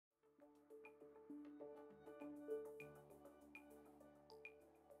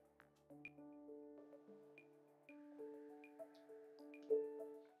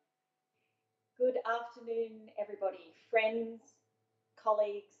Good afternoon, everybody, friends,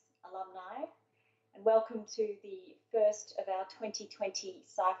 colleagues, alumni, and welcome to the first of our 2020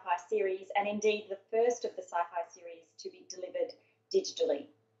 Sci-Fi Series, and indeed the first of the Sci-Fi Series to be delivered digitally.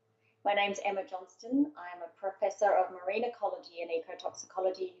 My name's Emma Johnston. I am a Professor of Marine Ecology and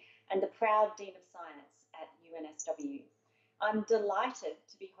Ecotoxicology and the proud Dean of Science at UNSW. I'm delighted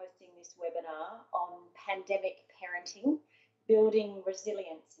to be hosting this webinar on pandemic parenting, building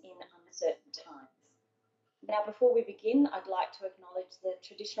resilience in uncertain times. Now, before we begin, I'd like to acknowledge the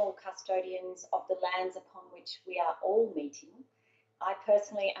traditional custodians of the lands upon which we are all meeting. I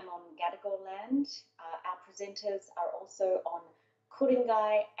personally am on Gadigal land. Our presenters are also on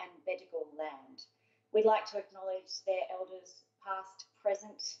Ku-ring-gai and Bedegal land. We'd like to acknowledge their elders past,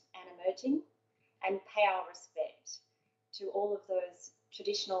 present and emerging, and pay our respect to all of those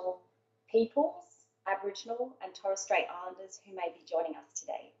traditional peoples, Aboriginal and Torres Strait Islanders who may be joining us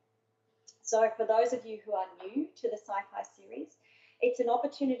today. So for those of you who are new to the Sci-Fi Series, it's an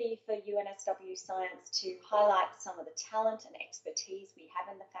opportunity for UNSW Science to highlight some of the talent and expertise we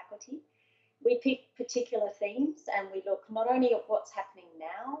have in the faculty. We pick particular themes and we look not only at what's happening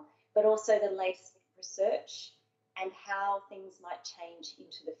now, but also the latest research and how things might change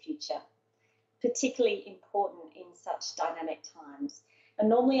into the future, particularly important in such dynamic times. And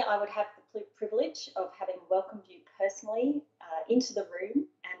normally I would have the privilege of having welcomed you personally into the room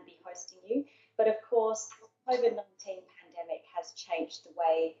and be hosting you. But of course, the COVID-19 pandemic has changed the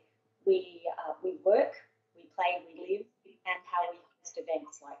way we work, we play, we live, and how we host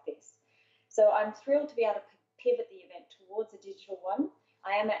events like this. So I'm thrilled to be able to pivot the event towards a digital one.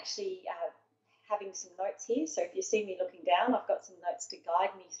 I am actually having some notes here. So if you see me looking down, I've got some notes to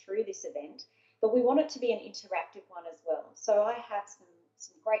guide me through this event. But we want it to be an interactive one as well. So I have some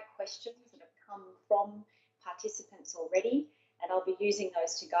great questions that have come from participants already, and I'll be using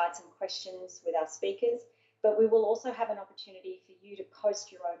those to guide some questions with our speakers. But we will also have an opportunity for you to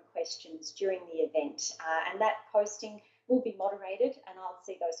post your own questions during the event, and that posting will be moderated, and I'll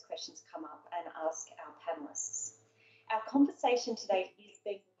see those questions come up and ask our panellists. Our conversation today is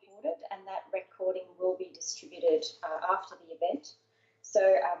being recorded, and that recording will be distributed after the event. So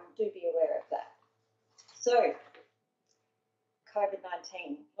do be aware of that. So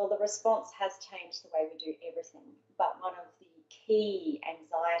COVID-19, well, the response has changed the way we do everything, but one of the key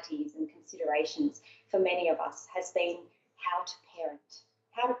anxieties and considerations for many of us has been how to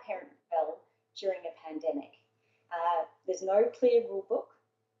parent well during a pandemic. There's no clear rule book,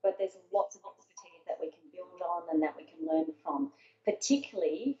 but there's lots of expertise that we can build on and that we can learn from,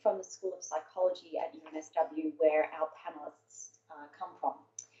 particularly from the School of Psychology at UNSW, where our panellists come from.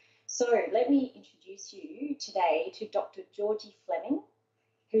 So let me introduce you today to Dr. Georgie Fleming,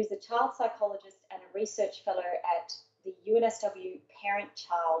 who's a child psychologist and a research fellow at the UNSW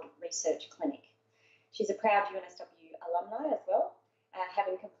Parent-Child Research Clinic. She's a proud UNSW alumni as well,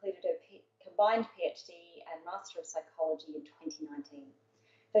 having completed a combined PhD and Master of Psychology in 2019.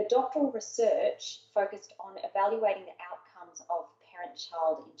 Her doctoral research focused on evaluating the outcomes of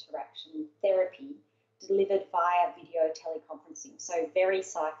parent-child interaction therapy delivered via video teleconferencing. So very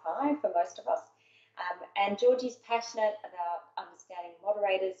sci-fi for most of us. And Georgie's passionate about understanding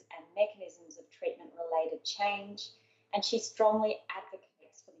moderators and mechanisms of treatment-related change, and she strongly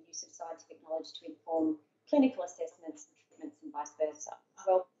advocates for the use of scientific knowledge to inform clinical assessments and treatments and vice versa.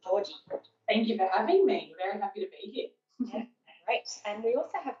 Well, Georgie. Thank you for having me. Very happy to be here. Yeah, great. And we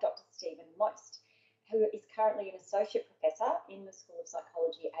also have Dr. Stephen Most, who is currently an associate professor in the School of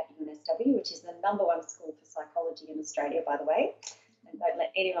Psychology at UNSW, which is the #1 school for psychology in Australia, by the way. And don't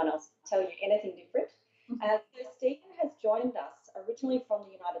let anyone else tell you anything different. So Stephen has joined us originally from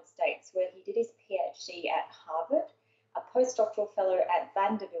the United States, where he did his PhD at Harvard, a postdoctoral fellow at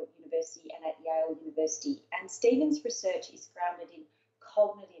Vanderbilt University and at Yale University. And Stephen's research is grounded in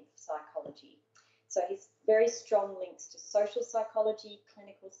cognitive psychology. So he's very strong links to social psychology,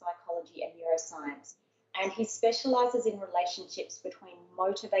 clinical psychology, and neuroscience. And he specialises in relationships between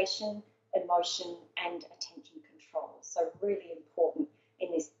motivation, emotion, and attention control. So really important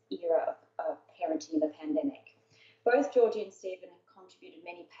in this era of parenting in the pandemic. Both Georgie and Stephen have contributed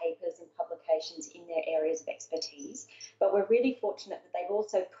many papers and publications in their areas of expertise, but we're really fortunate that they've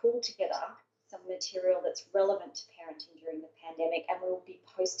also pulled together some material that's relevant to parenting during the pandemic, and we'll be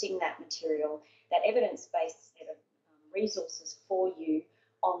posting that material, that evidence-based set of resources for you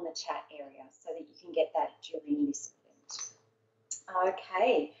on the chat area so that you can get that during this event.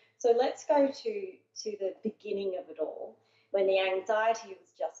 Okay, so let's go to the beginning of it all, when the anxiety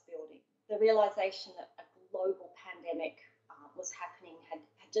was just building. The realisation that a global pandemic was happening had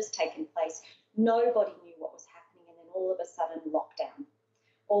just taken place. Nobody knew what was happening, and then all of a sudden lockdown.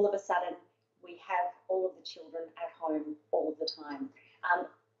 All of a sudden we have all of the children at home all the time.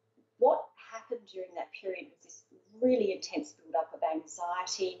 What happened during that period was this really intense build-up of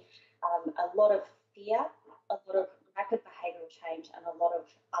anxiety, a lot of fear, a lot of rapid behavioural change, and a lot of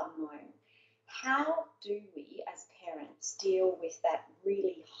unknown. How do we, as parents, deal with that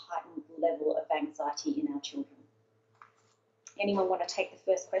really heightened level of anxiety in our children? Anyone want to take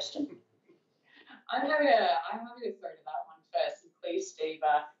the first question? I'm happy to throw to that one first, and please, Steve,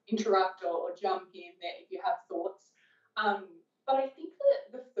 interrupt or jump in there if you have thoughts. But I think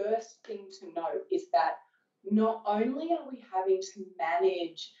that the first thing to note is that not only are we having to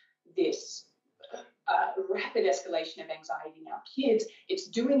manage this rapid escalation of anxiety in our kids, it's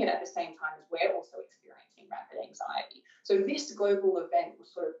doing it at the same time as we're also experiencing rapid anxiety. So this global event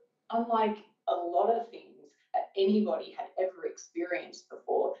was sort of unlike a lot of things that anybody had ever experienced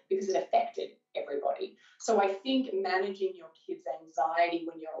before, because it affected everybody. So I think managing your kids' anxiety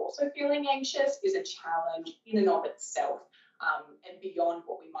when you're also feeling anxious is a challenge in and of itself, and beyond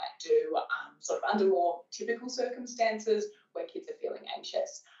what we might do sort of under more typical circumstances where kids are feeling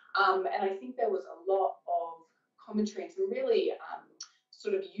anxious. And I think there was a lot of commentary and some really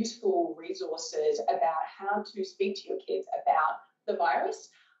sort of useful resources about how to speak to your kids about the virus,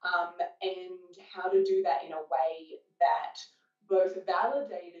 and how to do that in a way that both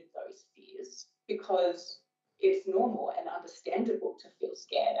validated those fears, because it's normal and understandable to feel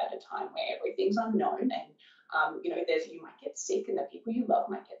scared at a time where everything's unknown and you might get sick and the people you love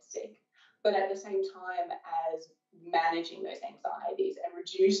might get sick, but at the same time as managing those anxieties and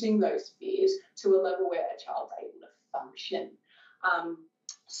reducing those fears to a level where a child's able to function.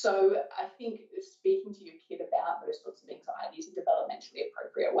 So I think speaking to your kid about those sorts of anxieties in developmentally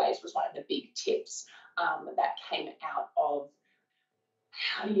appropriate ways was one of the big tips that came out of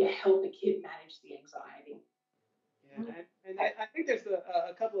how do you help a kid manage the anxiety. Yeah, and I think there's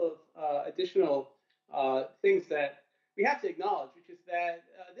a couple of additional things that we have to acknowledge, which is that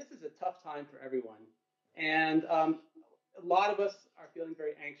this is a tough time for everyone. And a lot of us are feeling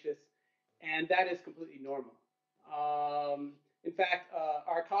very anxious, and that is completely normal. In fact,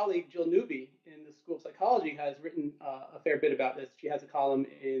 our colleague Jill Newby in the School of Psychology has written a fair bit about this. She has a column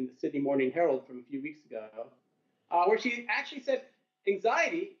in the Sydney Morning Herald from a few weeks ago, where she actually said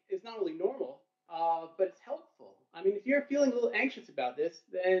anxiety is not only normal, but it's helpful. I mean, if you're feeling a little anxious about this,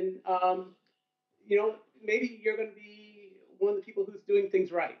 then maybe you're going to be one of the people who's doing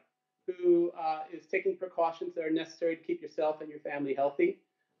things right, who is taking precautions that are necessary to keep yourself and your family healthy.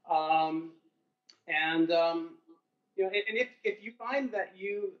 And if you find that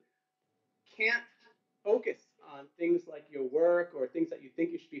you can't focus on things like your work or things that you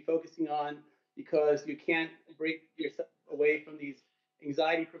think you should be focusing on because you can't break yourself away from these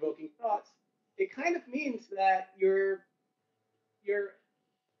anxiety-provoking thoughts, it kind of means that you're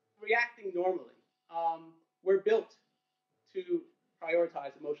reacting normally. We're built to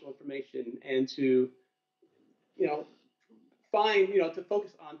prioritize emotional information and to, to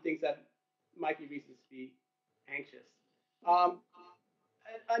focus on things that might be reasons to be anxious.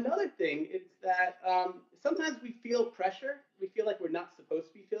 Another thing is that sometimes we feel pressure. We feel like we're not supposed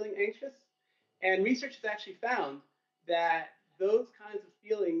to be feeling anxious. And research has actually found that those kinds of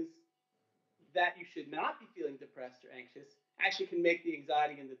feelings that you should not be feeling depressed or anxious actually can make the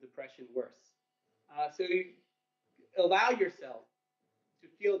anxiety and the depression worse. So you allow yourself to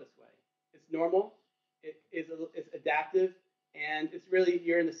feel this way. It's normal. It's adaptive, and it's really,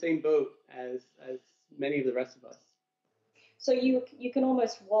 you're in the same boat as many of the rest of us. So you can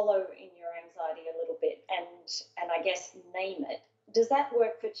almost wallow in your anxiety a little bit, and I guess name it. Does that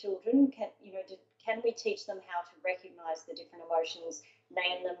work for children? Can we teach them how to recognize the different emotions,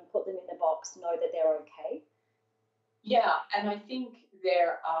 name them, put them in the box, know that they're okay? Yeah, and I think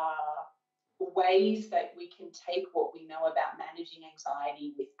there are ways that we can take what we know about managing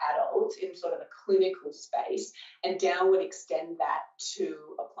anxiety with adults in sort of a clinical space and downward extend that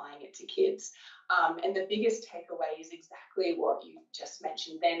to applying it to kids. And the biggest takeaway is exactly what you just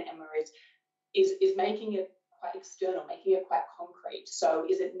mentioned then, Emma, is making it quite external, making it quite concrete. So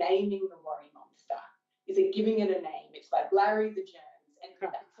is it naming the worry monster? Is it giving it a name? It's like Larry the Germs, and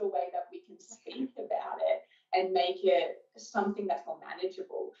that's a way that we can speak about it and make it something that's more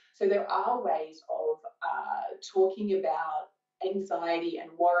manageable. So there are ways of talking about anxiety and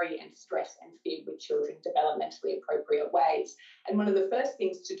worry and stress and fear with children developmentally appropriate ways. And one of the first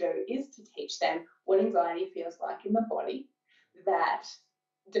things to do is to teach them what anxiety feels like in the body, that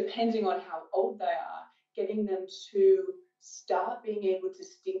depending on how old they are, getting them to start being able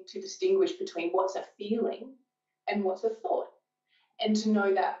to distinguish between what's a feeling and what's a thought, and to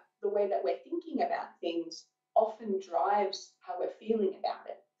know that the way that we're thinking about things often drives how we're feeling about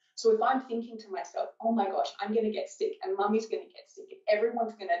it. So if I'm thinking to myself, oh my gosh, I'm going to get sick and mummy's going to get sick and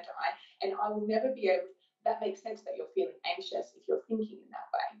everyone's going to die and I will never be able, that makes sense that you're feeling anxious if you're thinking in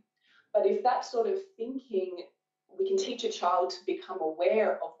that way. But if that sort of thinking, we can teach a child to become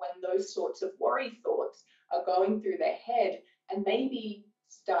aware of when those sorts of worry thoughts are going through their head and maybe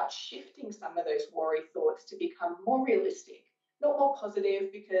start shifting some of those worry thoughts to become more realistic, not more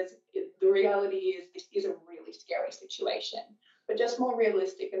positive, because the reality is this is a really scary situation, but just more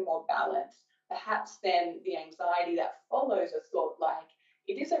realistic and more balanced. Perhaps then the anxiety that follows a thought like,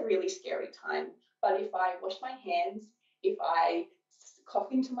 it is a really scary time, but if I wash my hands, if I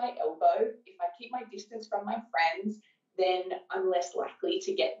cough into my elbow, if I keep my distance from my friends, then I'm less likely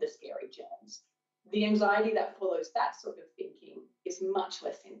to get the scary germs. The anxiety that follows that sort of thinking is much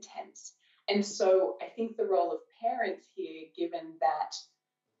less intense. And so I think the role of parents here, given that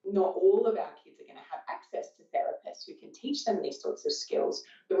not all of our kids are going to have access to therapists who can teach them these sorts of skills,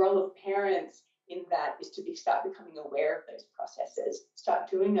 the role of parents in that is to start becoming aware of those processes, start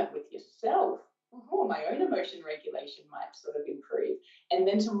doing it with yourself. Oh, my own emotion regulation might sort of improve, and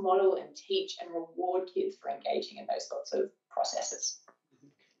then to model and teach and reward kids for engaging in those sorts of processes.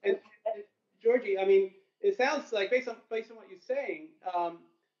 And Georgie, I mean, it sounds like based on what you're saying,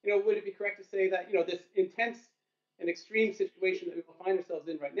 would it be correct to say that this intense and extreme situation that we will find ourselves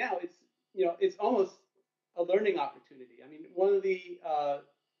in right now, it's almost a learning opportunity. I mean, one of the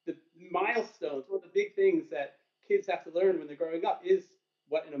milestones, one of the big things that kids have to learn when they're growing up is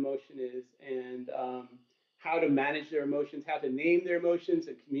what an emotion is and how to manage their emotions, how to name their emotions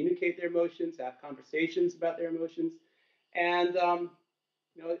and communicate their emotions, have conversations about their emotions. And,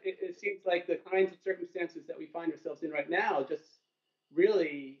 it seems like the kinds of circumstances that we find ourselves in right now just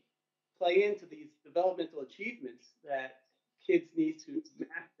really play into these developmental achievements that kids need to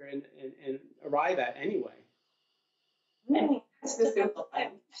master and arrive at anyway. And push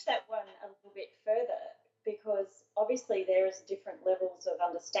that one a little bit further, because obviously there is different levels of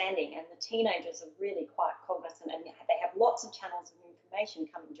understanding, and the teenagers are really quite cognizant, and they have lots of channels of information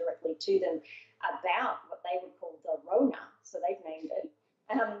coming directly to them about what they would call the Rona, so they've named it.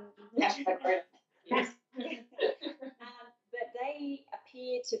 But they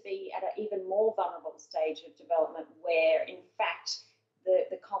appear to be at an even more vulnerable stage of development, where in fact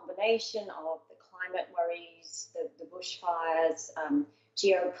the combination of the climate worries, the bushfires,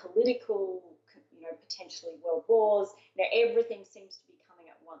 geopolitical, potentially world wars, everything seems to be coming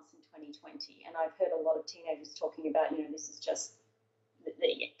at once in 2020. And I've heard a lot of teenagers talking about, this is just the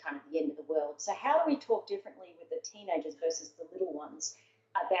kind of the end of the world. So how do we talk differently with the teenagers versus the little ones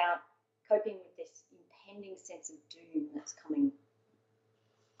about coping with this impending sense of doom that's coming?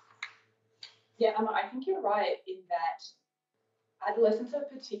 Yeah, I think you're right in that adolescents are a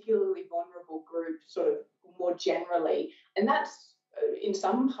particularly vulnerable group, sort of more generally, and that's in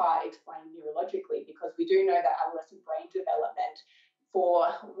some part explained neurologically, because we do know that adolescent brain development,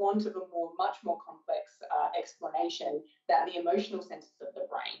 for want of a much more complex explanation, that the emotional centers of the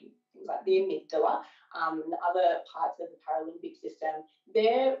brain, things like the amygdala, other parts of the paralimbic system,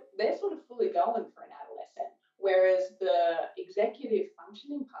 they're sort of fully going for an adolescent. Whereas the executive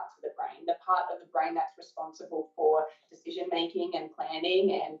functioning parts of the brain, the part of the brain that's responsible for decision making and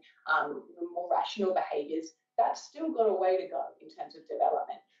planning and more rational behaviors, that's still got a way to go in terms of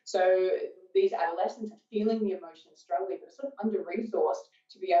development. So these adolescents are feeling the emotion strongly, but are sort of under-resourced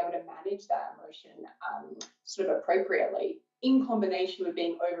to be able to manage that emotion sort of appropriately, in combination with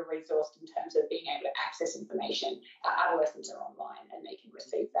being over-resourced in terms of being able to access information. Adolescents are online and they can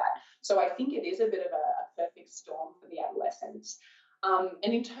receive that. So I think it is a bit of a perfect storm for the adolescents.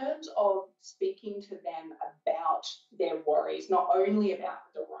 And in terms of speaking to them about their worries, not only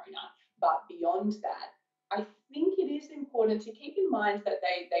about the Rona, but beyond that, I think it is important to keep in mind that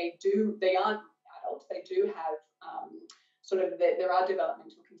they aren't adults. They do have there are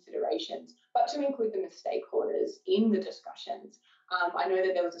developmental considerations, but to include them as stakeholders in the discussions. I know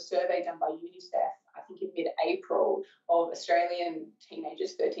that there was a survey done by UNICEF, I think in mid-April, of Australian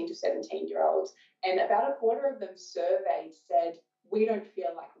teenagers, 13 to 17-year-olds, and about a quarter of them surveyed said, we don't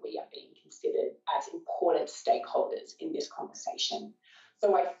feel like we are being considered as important stakeholders in this conversation.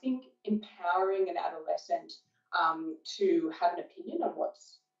 So I think empowering an adolescent to have an opinion on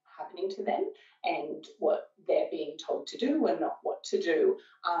what's happening to them and what they're being told to do and not what to do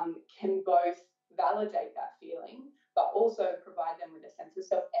can both validate that feeling, but also provide them with a sense of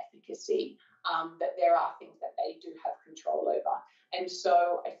self-efficacy, that there are things that they do have control over. And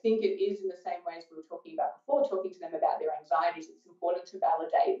so I think it is in the same way as we were talking about before, talking to them about their anxieties, it's important to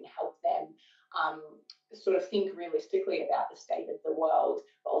validate and help them sort of think realistically about the state of the world,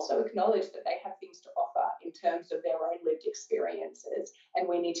 but also acknowledge that they have things to offer in in terms of their own lived experiences, and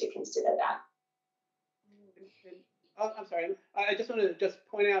we need to consider that. I'm sorry. I just want to just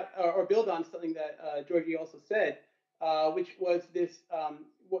point out or build on something that Georgie also said, which was this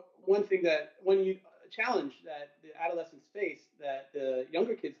one thing that one challenge that the adolescents face that the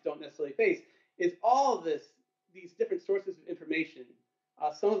younger kids don't necessarily face is all of these different sources of information.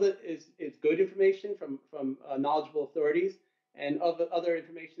 Some of it is good information from knowledgeable authorities, and other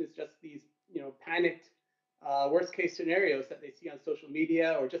information is just these panicked worst case scenarios that they see on social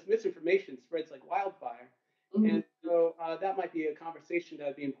media, or just misinformation spreads like wildfire. Mm-hmm. And so that might be a conversation that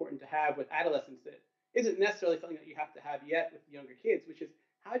would be important to have with adolescents that isn't necessarily something that you have to have yet with younger kids, which is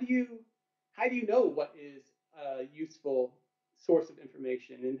how do you know what is a useful source of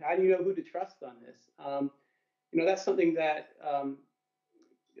information, and how do you know who to trust on this? That's something that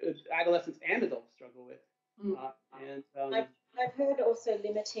adolescents and adults struggle with. I've heard also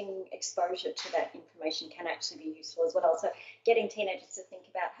limiting exposure to that information can actually be useful as well. So getting teenagers to think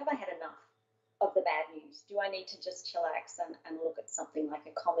about, have I had enough of the bad news? Do I need to just chillax and look at something like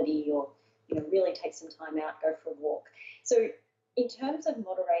a comedy, or really take some time out, go for a walk? So in terms of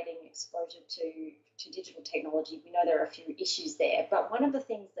moderating exposure to digital technology, we know there are a few issues there, but one of the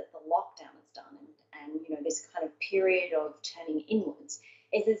things that the lockdown has done, and this kind of period of turning inwards,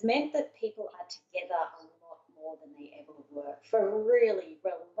 is it's meant that people are together a lot more than they ever were for really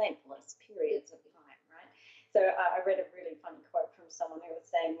relentless periods of time, right? So I read a really funny quote from someone who was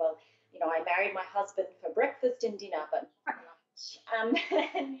saying, well, I married my husband for breakfast and dinner, but not for lunch.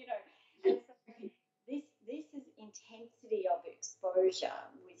 And so this is intensity of exposure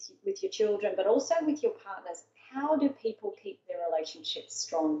with your children, but also with your partners. How do people keep their relationships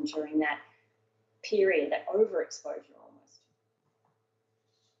strong during that period, that overexposure almost?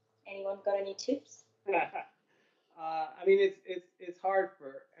 Anyone got any tips? I mean, it's hard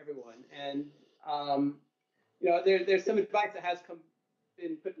for everyone, and there's some advice that has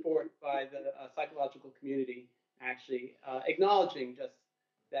been put forward by the psychological community, actually, acknowledging just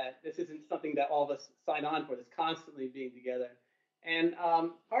that this isn't something that all of us sign on for, this constantly being together. And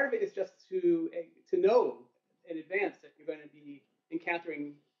part of it is just to know in advance that you're going to be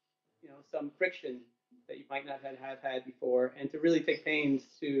encountering, some friction that you might not have had before, and to really take pains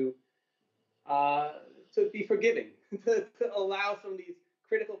to be forgiving, to allow some of these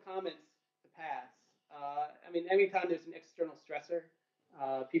critical comments to pass. I mean, anytime there's an external stressor,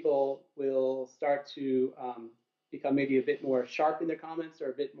 people will start to become maybe a bit more sharp in their comments, or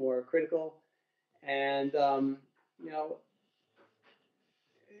a bit more critical, and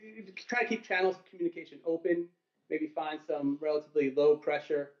try to keep channels of communication open. Maybe find some relatively low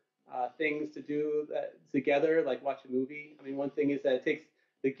pressure things to do together, like watch a movie. I mean, one thing is that it takes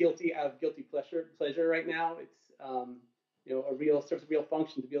the guilty out of guilty pleasure right now. It's serves a real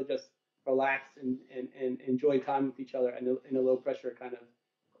function to be able to just relax and enjoy time with each other in a low pressure kind of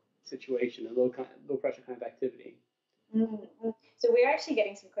situation, a low pressure kind of activity. Mm-hmm. So we're actually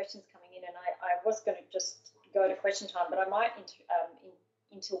getting some questions coming in, and I was going to just go to question time, but I might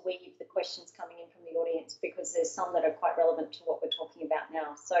interweave the questions coming in from the audience, because there's some that are quite relevant to what we're talking about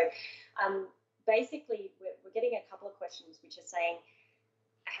now. So basically, we're getting a couple of questions which are saying,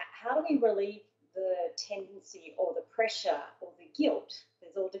 how do we relieve the tendency or the pressure or the guilt,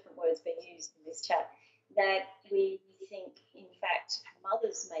 there's all different words being used in this chat, that we think, in fact,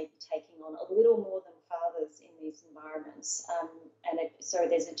 mothers may be taking on a little more than fathers in these environments. So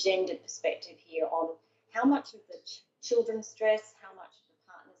there's a gendered perspective here on how much of the children's stress, how much of the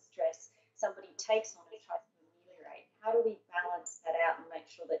partner's stress somebody takes on and tries to ameliorate. How do we balance that out and make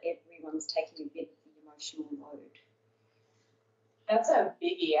sure that everyone's taking a bit of the emotional load? That's a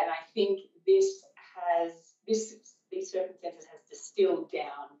biggie, and I think these circumstances has distilled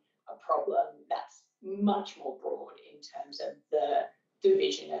down a problem that's much more broad in terms of the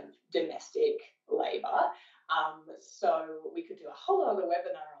division of domestic labour. So we could do a whole other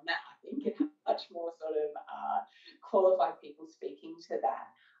webinar on that, I think, and have much more sort of qualified people speaking to that.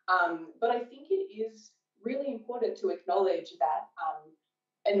 But I think it is really important to acknowledge that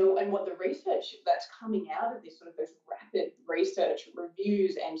and what the research that's coming out of this sort of those rapid research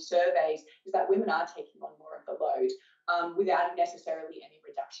reviews and surveys is that women are taking on more of the load without necessarily any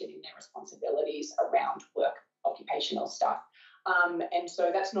reduction in their responsibilities around work, occupational stuff. And so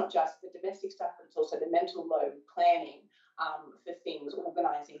that's not just the domestic stuff, but it's also the mental load, planning for things,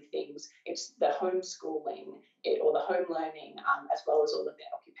 organising things. It's the homeschooling or the home learning, as well as all of the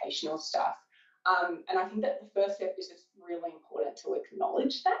occupational stuff. And I think that the first step is it's really important to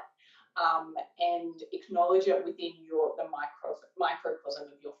acknowledge that and acknowledge it within the microcosm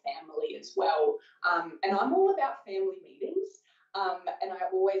of your family as well. And I'm all about family meetings. And I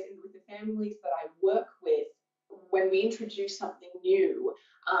always, with the families that I work with, we introduce something new,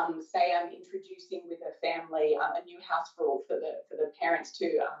 say I'm introducing with a family a new house rule for the parents to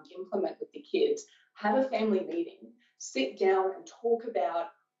implement with the kids, have a family meeting, sit down and talk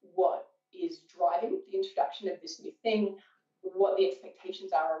about what is driving the introduction of this new thing, what the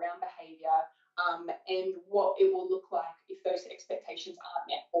expectations are around behaviour, and what it will look like if those expectations aren't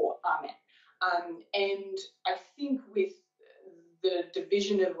met or are met. And I think with the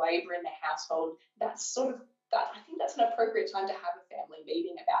division of labour in the household, I think that's an appropriate time to have a family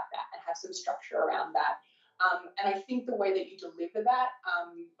meeting about that and have some structure around that. And I think the way that you deliver that,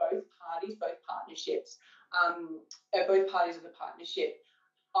 both parties of the partnership,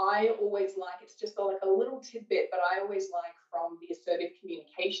 I always like, it's just like a little tidbit, but I always like from the assertive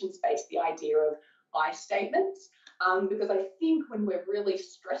communication space, the idea of I statements, because I think when we're really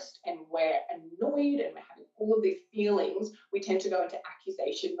stressed and we're annoyed and we're having all of these feelings, we tend to go into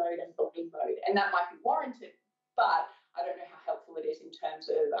accusation mode and blame mode, and that might be warranted, but I don't know how helpful it is in terms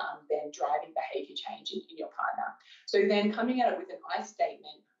of then driving behaviour change in your partner. So then coming at it with an I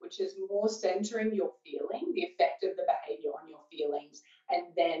statement, which is more centering your feeling, the effect of the behaviour on your feelings,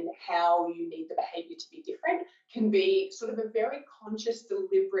 and then how you need the behaviour to be different, can be sort of a very conscious,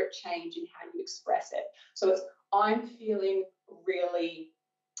 deliberate change in how you express it. So it's, I'm feeling really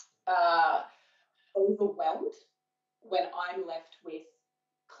overwhelmed when I'm left with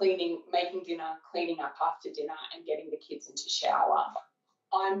cleaning, making dinner, cleaning up after dinner, and getting the kids into shower.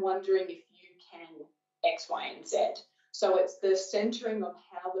 I'm wondering if you can X, Y, and Z. So it's the centering of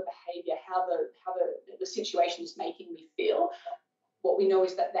how the behaviour, how the situation is making me feel. What we know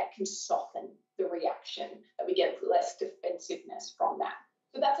is that that can soften the reaction, that we get less defensiveness from that.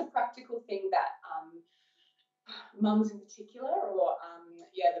 So that's a practical thing that mums in particular, or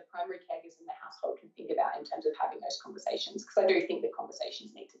the primary caregivers in the household can think about in terms of having those conversations, because I do think the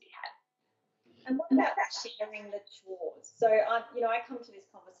conversations need to be had. And what about sharing the chores? So I come to this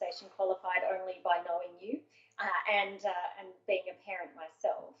conversation qualified only by knowing you and being a parent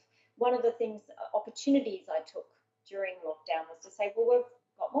myself. One of the opportunities I took during lockdown was to say, well, we've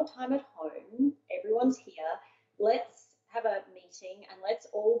got more time at home, everyone's here, let's have a meeting and let's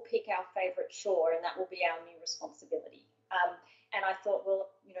all pick our favourite chore, and that will be our new responsibility. And I thought,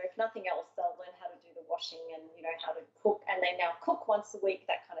 well, if nothing else, they'll learn how to do the washing and, how to cook, and they now cook once a week,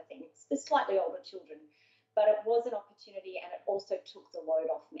 that kind of thing. It's the slightly older children, but it was an opportunity, and it also took the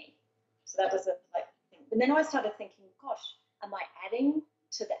load off me. So that was a thing. And then I started thinking, gosh, am I adding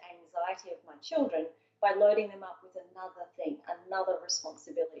to the anxiety of my children by loading them up with another thing, another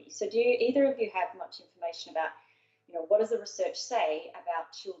responsibility? So do either of you have much information about, what does the research say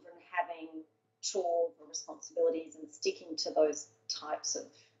about children having chores or responsibilities and sticking to those types of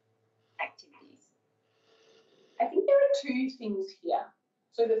activities? I think there are two things here.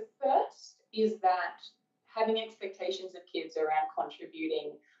 So the first is that having expectations of kids around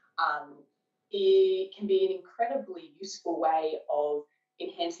contributing it can be an incredibly useful way of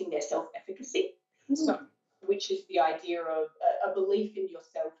enhancing their self-efficacy. So, which is the idea of a belief in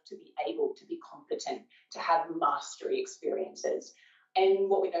yourself to be able to be competent, to have mastery experiences. And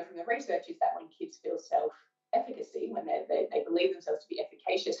what we know from the research is that when kids feel self-efficacy, when they believe themselves to be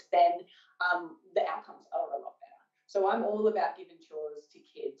efficacious, then the outcomes are a lot better. So I'm all about giving chores to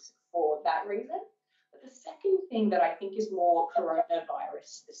kids for that reason. But the second thing that I think is more coronavirus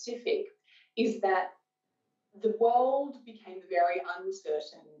specific is that the world became a very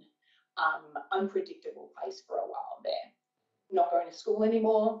uncertain, unpredictable place for a while there. Not going to school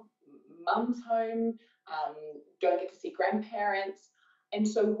anymore, mum's home, don't get to see grandparents. And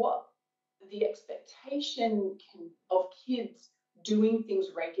so what the expectation of kids doing things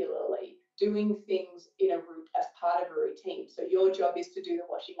regularly, doing things as part of a routine. So your job is to do the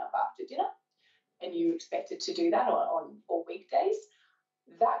washing up after dinner, and you expected to do that on all weekdays.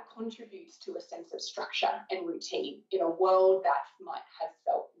 That contributes to a sense of structure and routine in a world that might have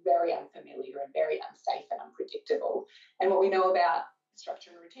felt very unfamiliar and very unsafe and unpredictable. And what we know about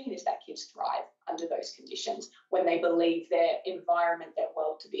structure and routine is that kids thrive under those conditions when they believe their environment, their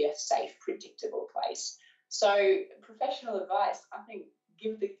world to be a safe, predictable place. So professional advice, I think,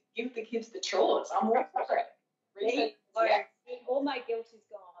 give the kids the chores. I'm all for it. Really? All my guilt is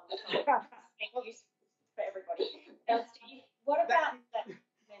gone. Thank you for everybody. Now, Steve, what about that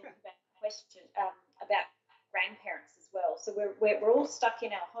question about grandparents as well? So we're all stuck in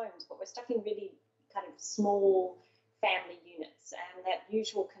our homes, but we're stuck in really kind of small family units, and that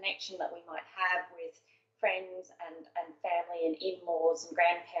usual connection that we might have with friends and family and in-laws and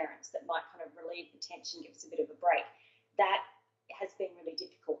grandparents that might kind of relieve the tension, give us a bit of a break. That has been really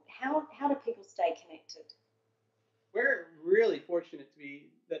difficult. How do people stay connected? We're really fortunate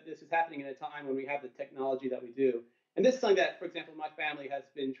that this is happening at a time when we have the technology that we do. and this is something that, for example, my family has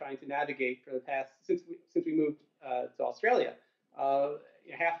been trying to navigate for the past since we moved to Australia.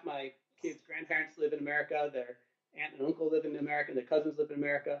 Half my kids' grandparents live in America. Their aunt and uncle live in America. And their cousins live in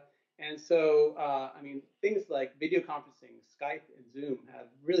America. And so, I mean, things like video conferencing, Skype and Zoom have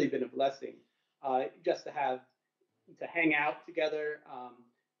really been a blessing. Just to hang out together.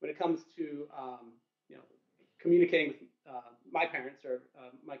 When it comes to communicating with my parents or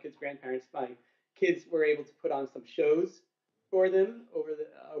my kids' grandparents, my kids were able to put on some shows for them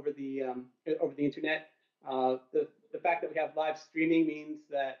over the internet. The fact that we have live streaming means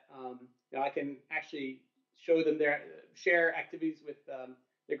that I can actually show them share activities with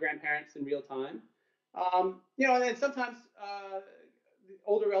their grandparents in real time. And then sometimes the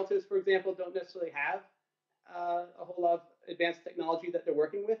older relatives, for example, don't necessarily have a whole lot of advanced technology that they're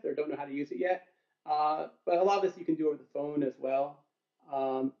working with or don't know how to use it yet. But a lot of this you can do over the phone as well.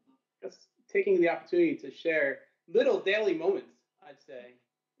 Just taking the opportunity to share little daily moments, I'd say,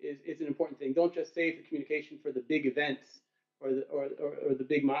 is an important thing. Don't just save the communication for the big events or the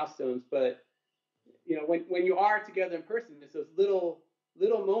big milestones, but when you are together in person, it's those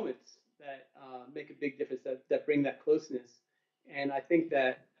little moments that make a big difference, that bring that closeness. And I think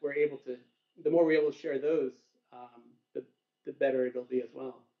that the more we're able to share those, the better it'll be as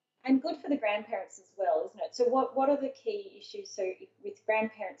well. And good for the grandparents as well, isn't it? So what are the key issues? So with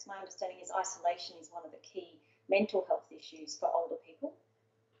grandparents, my understanding is isolation is one of the key mental health issues for older people.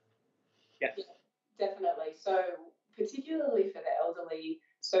 Yes. Yeah, definitely. So particularly for the elderly,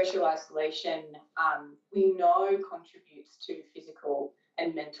 social isolation, we know contributes to physical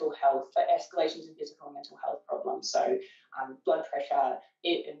and mental health, escalations in physical and mental health problems. So blood pressure,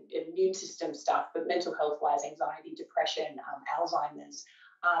 immune system stuff, but mental health-wise, anxiety, depression, Alzheimer's.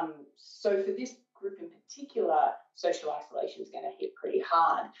 So for this group in particular, social isolation is going to hit pretty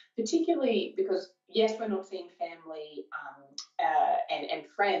hard, particularly because, yes, we're not seeing family and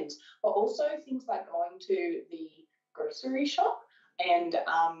friends, but also things like going to the grocery shop and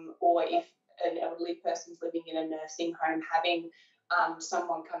or if an elderly person's living in a nursing home, having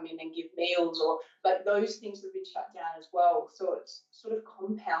someone come in and give meals, or like those things have been shut down as well. So it's sort of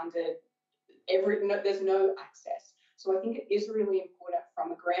compounded. There's no access. So I think it is really important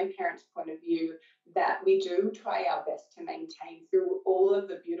from a grandparent's point of view that we do try our best to maintain through all of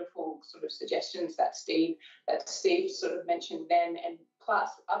the beautiful sort of suggestions that Steve sort of mentioned then, and plus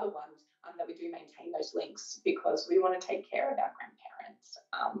other ones, that we do maintain those links, because we want to take care of our grandparents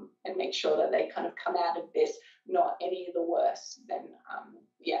and make sure that they kind of come out of this not any the worse than,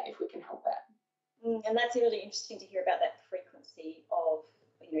 if we can help that. And that's really interesting to hear about that frequency of,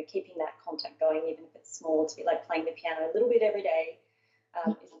 keeping that contact going, even if it's small. It's a bit like playing the piano a little bit every day,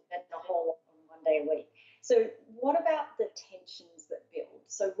 isn't better than a whole lot on one day a week. So what about the tensions that build?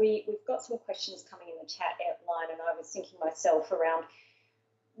 So we've got some questions coming in the chat line, and I was thinking myself around,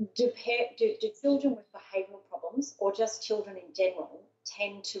 do children with behavioural problems, or just children in general,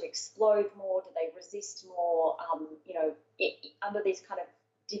 tend to explode more? Do they resist more, under these kind of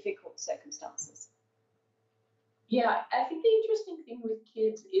difficult circumstances? Yeah, I think the interesting thing with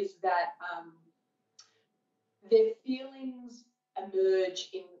kids is that their feelings emerge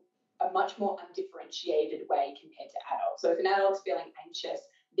in a much more undifferentiated way compared to adults. So if an adult's feeling anxious,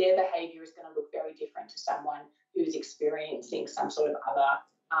 their behaviour is going to look very different to someone who's experiencing some sort of other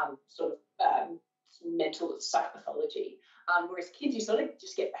mental psychopathology. Whereas kids, you sort of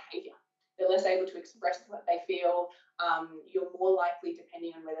just get behaviour. They're less able to express what they feel. You're more likely,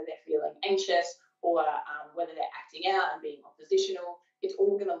 depending on whether they're feeling anxious or whether they're acting out and being oppositional, it's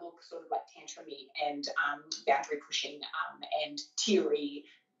all going to look sort of like tantrumy and boundary pushing and teary.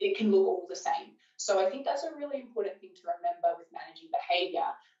 It can look all the same. So I think that's a really important thing to remember with managing behaviour,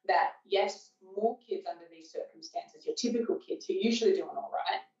 that yes, more kids under these circumstances, your typical kids who are usually doing all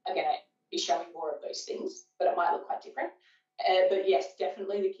right, are going to be showing more of those things, but it might look quite different. But yes,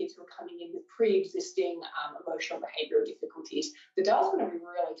 definitely the kids who are coming in with pre-existing emotional behavioural difficulties, the dial's going to be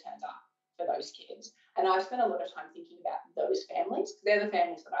really turned up for those kids. And I've spent a lot of time thinking about those families. They're the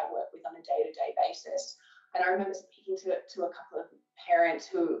families that I work with on a day-to-day basis. And I remember speaking to a couple of parents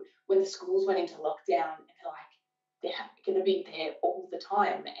who, when the schools went into lockdown, and they're going to be there all the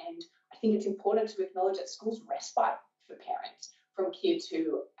time. And I think it's important to acknowledge that schools respite for parents from kids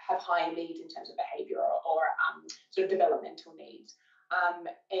who have higher needs in terms of behaviour or sort of developmental needs.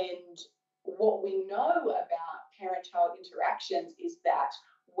 And what we know about parent-child interactions is that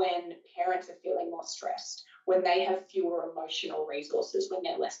when parents are feeling more stressed, when they have fewer emotional resources, when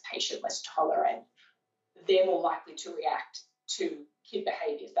they're less patient, less tolerant, they're more likely to react to kid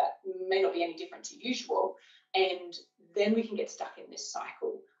behaviours that may not be any different to usual. And then we can get stuck in this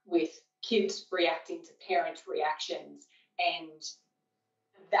cycle with kids reacting to parents' reactions, and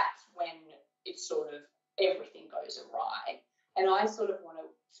that's when it's sort of everything goes awry. And I sort of want to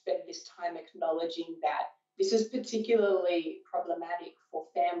spend this time acknowledging that this is particularly problematic for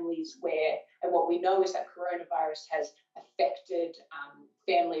families where, and what we know is that coronavirus has affected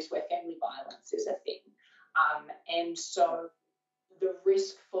families where family violence is a thing. And so the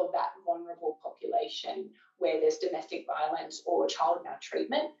risk for that vulnerable population where there's domestic violence or child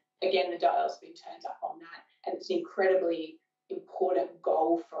maltreatment, again, the dial's been turned up on that. And it's an incredibly important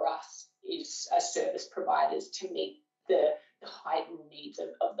goal for us is as service providers to meet the heightened needs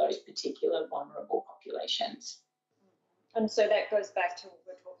of those particular vulnerable populations. And so that goes back to what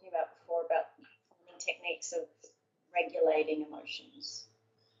we were talking about before about techniques of regulating emotions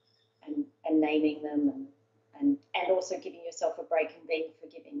and naming them and also giving yourself a break and being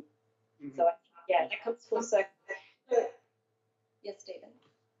forgiving. Mm-hmm. So yeah, that comes full circle. Yes, Stephen.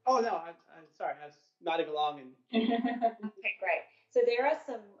 Oh no, I'm sorry. I was nodding along and. Okay, great. So there are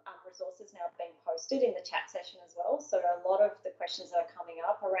some resources now being posted in the chat session as well. So a lot of the questions that are coming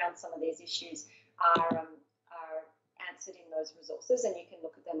up around some of these issues are answered in those resources, and you can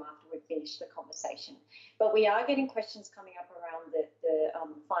look at them after we've finished the conversation. But we are getting questions coming up around the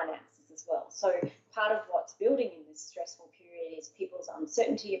finances as well. So part of what's building in this stressful period is people's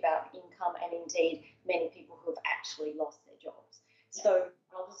uncertainty about income, and indeed many people who have actually lost their jobs. So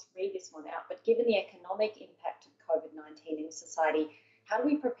I'll just read this one out. But given the economic impact of COVID-19 in society, how do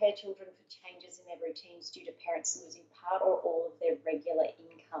we prepare children for changes in their routines due to parents losing part or all of their regular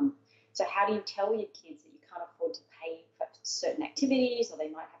income? So how do you tell your kids that you can't afford to pay for certain activities, or they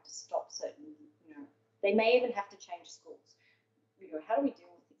might have to stop certain, they may even have to change schools. How do we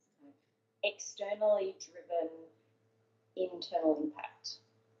deal with this kind of externally driven internal impact?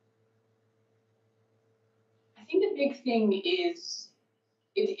 I think the big thing is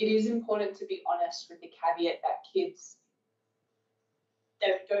it is important to be honest with the caveat that kids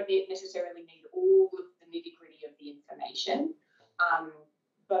don't necessarily need all of the nitty-gritty of the information.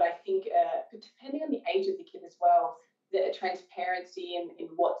 But I think depending on the age of the kid as well, the transparency in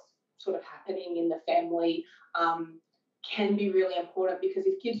what's sort of happening in the family can be really important, because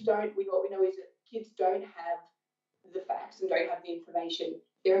if kids don't, what we know is that kids don't have the facts and don't have the information,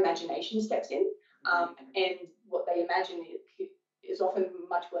 their imagination steps in. And what they imagine is often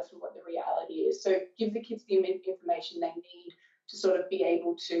much worse than what the reality is. So give the kids the information they need to sort of be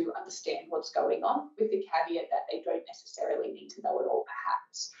able to understand what's going on, with the caveat that they don't necessarily need to know it all,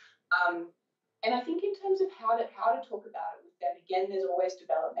 perhaps. And I think in terms of how to talk about it with them, again, there's always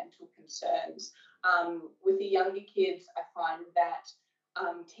developmental concerns. With the younger kids, I find that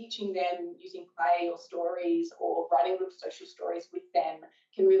teaching them using play or stories or writing little social stories with them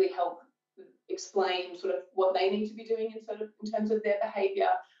can really help explain sort of what they need to be doing in terms of their behaviour,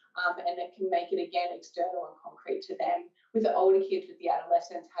 and it can make it, again, external and concrete to them. With the older kids, with the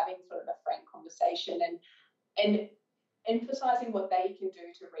adolescents, having sort of a frank conversation and emphasising what they can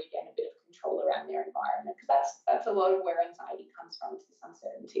do to regain a bit of control around their environment, because that's a lot of where anxiety comes from. It's this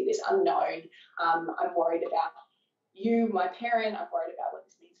uncertainty, this unknown. I'm worried about you, my parent. I'm worried about what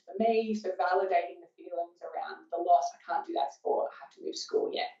this means for me. So validating the feelings around the loss. I can't do that sport. I have to move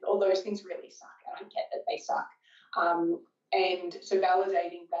school yet. All those things really suck, and I get that they suck. And so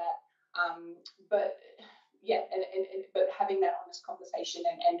validating that, but having that honest conversation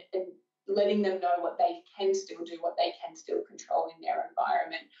and letting them know what they can still do, what they can still control in their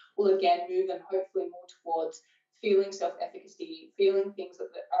environment, will again move them hopefully more towards feeling self-efficacy, feeling things that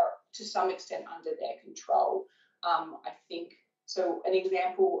are to some extent under their control. I think so. An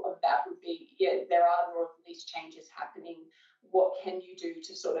example of that would be, there are all of these changes happening. What can you do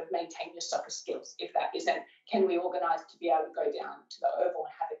to sort of maintain your soccer skills? If that isn't, can we organise to be able to go down to the oval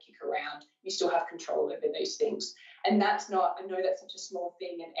and have a kick around? You still have control over those things. And that's not, I know that's such a small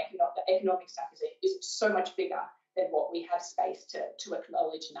thing, and the economic stuff is so much bigger than what we have space to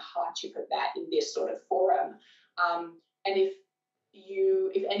acknowledge, and the hardship of that in this sort of forum. And if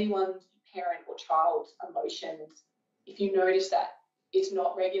anyone's parent or child's emotions, if you notice that it's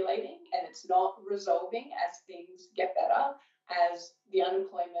not regulating and it's not resolving as things get better, as the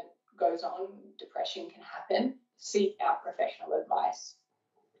unemployment goes on, depression can happen, seek out professional advice.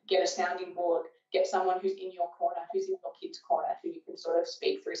 Get a sounding board, get someone who's in your corner, who's in your kid's corner, who you can sort of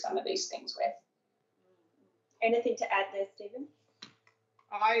speak through some of these things with. Anything to add there, Stephen?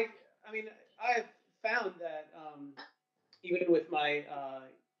 I mean, I've found that even with my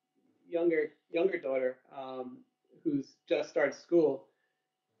younger daughter, who's just started school,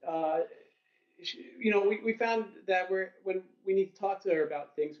 we found that when we need to talk to her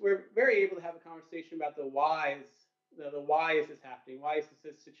about things, we're very able to have a conversation about the whys the why is this happening? Why is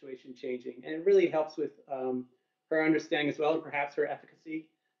this situation changing? And it really helps with her understanding as well, and perhaps her efficacy,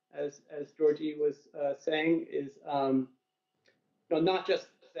 as Georgie was saying, is not just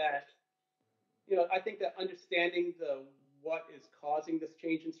that. I think that understanding what is causing this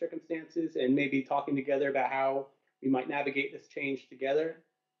change in circumstances, and maybe talking together about how we might navigate this change together,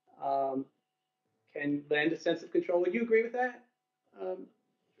 can lend a sense of control. Would you agree with that?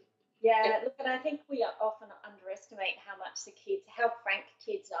 Yeah, look, and I think we often underestimate how frank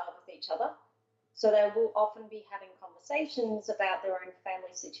kids are with each other. So they will often be having conversations about their own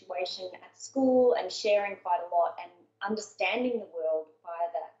family situation at school and sharing quite a lot and understanding the world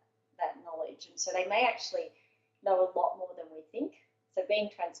via that knowledge. And so they may actually know a lot more than we think. So being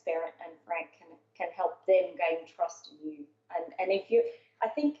transparent and frank can help them gain trust in you. And I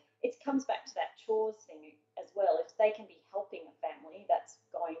think it comes back to that chores thing as well. If they can be helping a family that's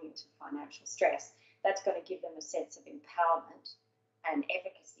going into financial stress, that's going to give them a sense of empowerment and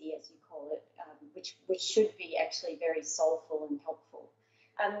efficacy, as you call it, which should be actually very soulful and helpful.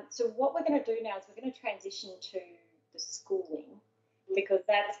 So what we're going to do now is we're going to transition to the schooling, because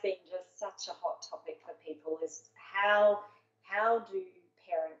that's been just such a hot topic for people, is how do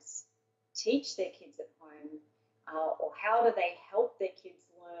parents teach their kids at home, or how do they help their kids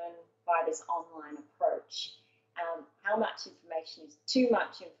learn by this online approach? How much information is too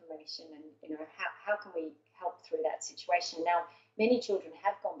much information, and how can we help through that situation? Now, many children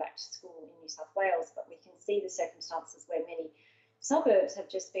have gone back to school in New South Wales, but we can see the circumstances where many suburbs have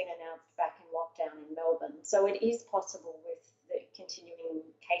just been announced back in lockdown in Melbourne. So it is possible with the continuing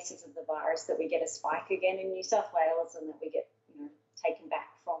cases of the virus that we get a spike again in New South Wales and that we get taken back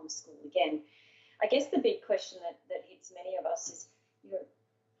from school again. I guess the big question that hits many of us is,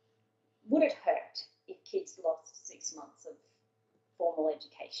 would it hurt if kids lost 6 months of formal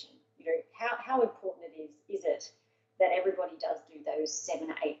education? How important is it that everybody does do those 7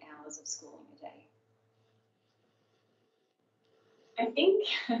 to 8 hours of schooling a day? I think,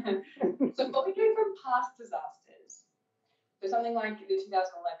 so what we know from past disasters, so something like the 2011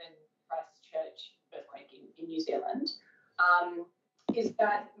 Christchurch earthquake in New Zealand, is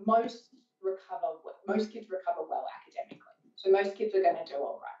that most kids recover well academically. So most kids are going to do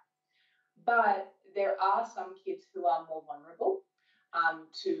all right. But there are some kids who are more vulnerable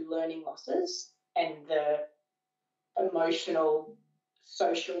to learning losses and the emotional,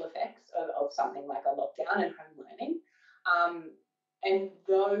 social effects of something like a lockdown and home learning. And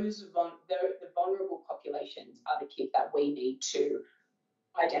the vulnerable populations are the kids that we need to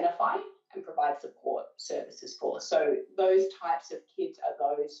identify and provide support services for. So those types of kids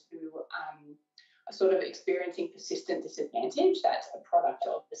are those who are sort of experiencing persistent disadvantage. That's a product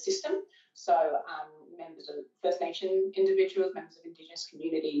of the system. So members of First Nation individuals, members of Indigenous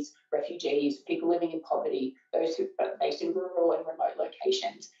communities, refugees, people living in poverty, those who are based in rural and remote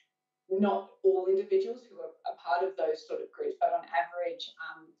locations. Not all individuals who are a part of those sort of groups, but on average,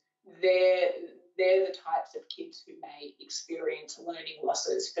 they're the types of kids who may experience learning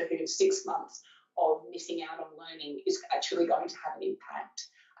losses, for whom 6 months of missing out on learning is actually going to have an impact,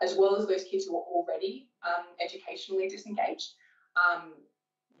 as well as those kids who are already educationally disengaged.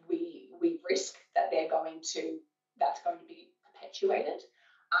 We risk that that's going to be perpetuated.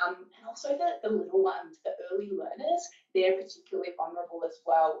 And also the little ones, the early learners, they're particularly vulnerable as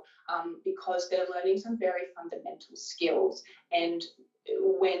well, because they're learning some very fundamental skills. And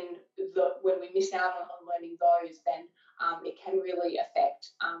when we miss out on learning those, then it can really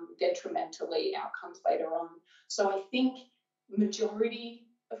affect detrimentally outcomes later on. So I think majority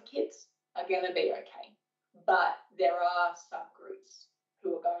of kids are going to be okay, but there are subgroups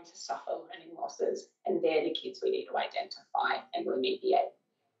who are going to suffer learning losses, and they're the kids we need to identify and remediate.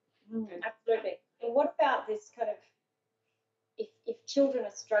 Absolutely. And what about this kind of, if children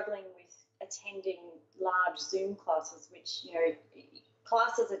are struggling with attending large Zoom classes, which,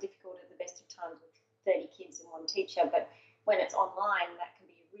 classes are difficult at the best of times with 30 kids and one teacher, but when it's online, that can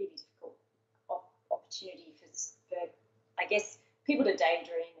be a really difficult opportunity for I guess, people to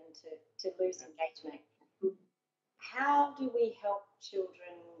daydream and to lose engagement. How do we help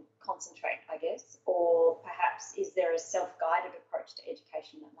children concentrate, I guess, or perhaps is there a self-guided approach to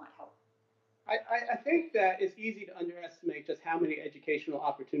education that might help? I think that it's easy to underestimate just how many educational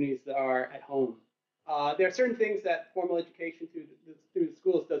opportunities there are at home. There are certain things that formal education through the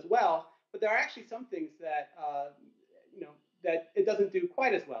schools does well, but there are actually some things that that it doesn't do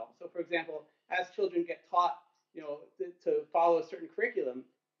quite as well. So, for example, as children get taught, to follow a certain curriculum,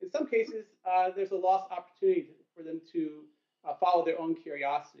 in some cases there's a lost opportunity for them to follow their own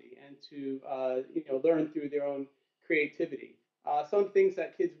curiosity and to learn through their own creativity. Some things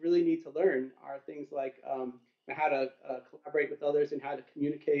that kids really need to learn are things like how to collaborate with others and how to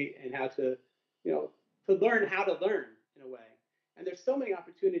communicate and how to, to learn how to learn in a way. And there's so many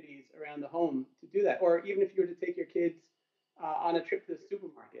opportunities around the home to do that. Or even if you were to take your kids on a trip to the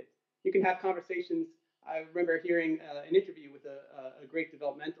supermarket, you can have conversations. I remember hearing an interview with a great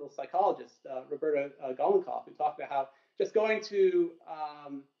developmental psychologist, Roberta Golenkoff, who talked about how just going to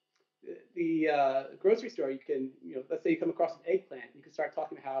the grocery store, you can, let's say you come across an eggplant, you can start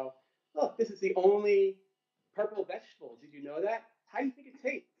talking about how, look, this is the only purple vegetable. Did you know that? How do you think it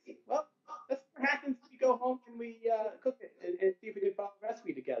tastes? Well, that's what happens when we go home and we cook it and see if we can follow the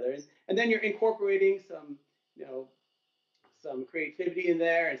recipe together. And then you're incorporating some, some creativity in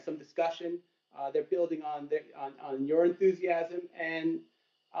there and some discussion. They're building on your enthusiasm. And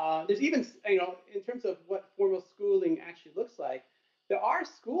there's even, in terms of what formal schooling actually looks like, there are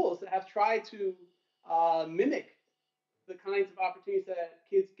schools that have tried to mimic the kinds of opportunities that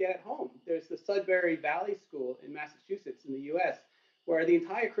kids get at home. There's the Sudbury Valley School in Massachusetts in the US, where the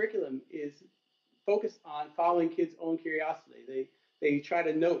entire curriculum is focused on following kids' own curiosity. They try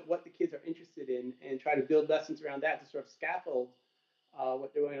to note what the kids are interested in and try to build lessons around that to sort of scaffold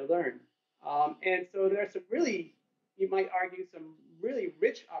what they're going to learn. And so there are some really, you might argue, some really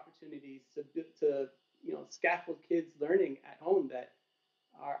rich opportunities to scaffold kids' learning at home that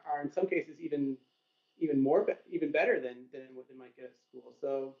are in some cases even better than what they might get at school.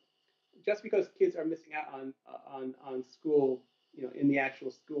 So just because kids are missing out on school, in the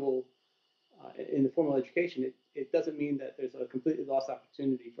actual school, in the formal education, it doesn't mean that there's a completely lost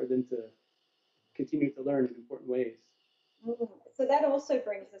opportunity for them to continue to learn in important ways. So that also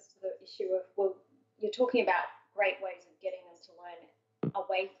brings us to the issue of, well, you're talking about great ways of getting them to learn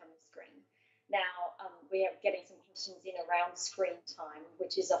away from the screen. Now, we are getting some questions in around screen time,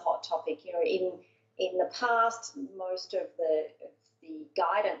 which is a hot topic. In the past, most of the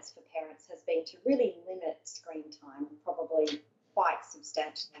guidance for parents has been to really limit screen time, probably quite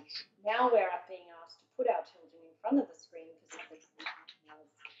substantially. Now we're being asked to put our children in front of the screen for something hours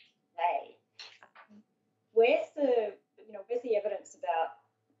a day. Where's the evidence about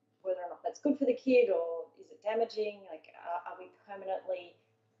whether or not that's good for the kid, or is it damaging? Like, are we permanently,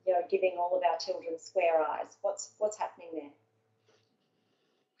 giving all of our children square eyes? What's happening there?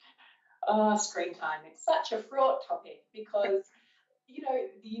 Screen time. It's such a fraught topic because,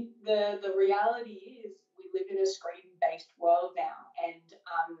 the reality is we live in a screen-based world now, and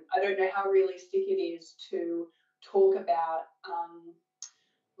I don't know how realistic it is to talk about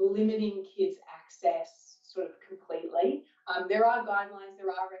limiting kids' access sort of completely. There are guidelines,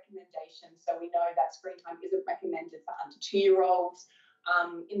 there are recommendations, so we know that screen time isn't recommended for under 2-year-olds.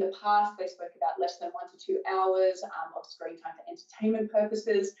 In the past, they spoke about less than 1 to 2 hours of screen time for entertainment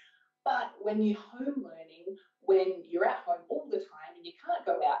purposes. But when you're home learning, when you're at home all the time and you can't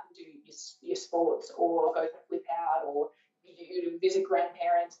go out and do your sports or go to flip out or you visit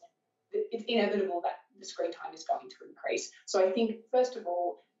grandparents, it's inevitable that the screen time is going to increase. So I think, first of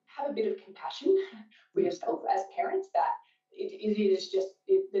all, have a bit of compassion for yourself as parents, that it is just,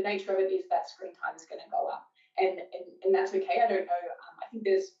 the nature of it is that screen time is going to go up. And that's okay. I don't know. I think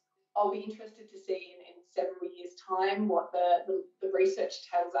I'll be interested to see in several years' time what the research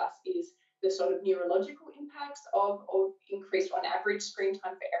tells us is the sort of neurological impacts of increased on average screen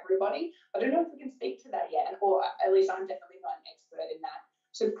time for everybody. I don't know if we can speak to that yet, or at least I'm definitely not an expert in that.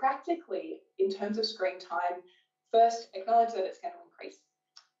 So practically, in terms of screen time, first, acknowledge that it's going to increase.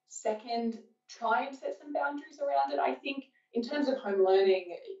 Second, try and set some boundaries around it. I think in terms of home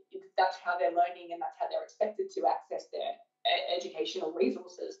learning, that's how they're learning and that's how they're expected to access their educational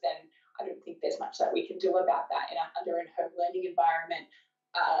resources, then I don't think there's much that we can do about that under a home learning environment.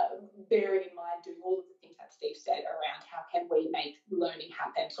 Bearing in mind, doing all of the things that Steve said around how can we make learning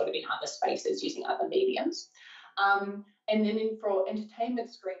happen sort of in other spaces using other mediums. And then for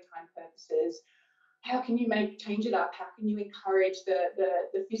entertainment screen time purposes, how can you change it up? How can you encourage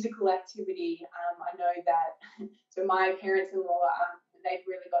the physical activity? I know that, so my parents-in-law, they've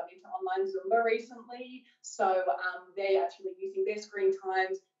really gotten into online Zumba recently. So they're actually using their screen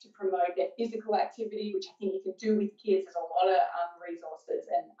times to promote their physical activity, which I think you can do with kids. There's a lot of resources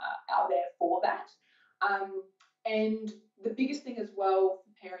out there for that. And the biggest thing as well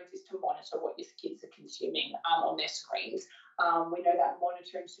for parents is to monitor what your kids are consuming on their screens. We know that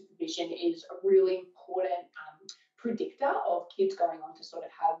monitoring supervision is a really important predictor of kids going on to sort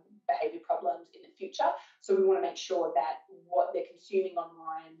of have behaviour problems in the future. So we want to make sure that what they're consuming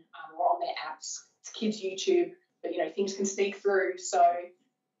online or on their apps, it's kids' YouTube, but things can sneak through. So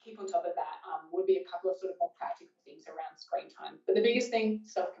keep on top of that. Would be a couple of sort of more practical things around screen time. But the biggest thing,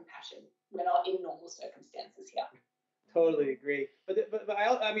 self-compassion. We're not in normal circumstances here. Totally agree. But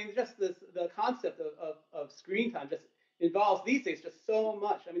I mean, just the concept of screen time just involves these days just so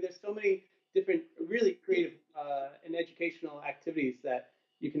much. I mean, there's so many different really creative and educational activities that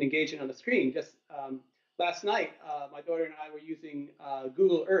you can engage in on the screen. Just last night, my daughter and I were using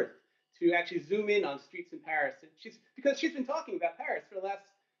Google Earth to actually zoom in on streets in Paris. And because she's been talking about Paris for the last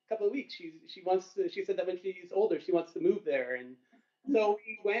couple of weeks. She said that when she's older, she wants to move there. And so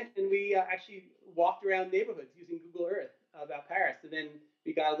we went and we actually walked around neighborhoods using Google Earth about Paris. And then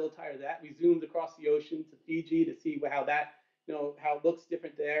we got a little tired of that. We zoomed across the ocean to Fiji to see how that, how it looks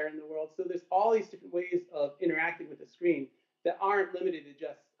different there in the world. So there's all these different ways of interacting with the screen that aren't limited to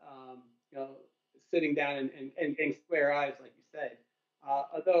just, sitting down and getting square eyes, like you said.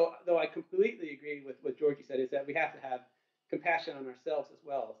 Though I completely agree with what Georgie said, is that we have to have compassion on ourselves as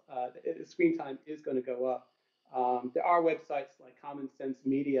well. The screen time is going to go up. There are websites like Common Sense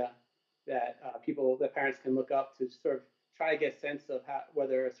Media that parents can look up to sort of try to get a sense of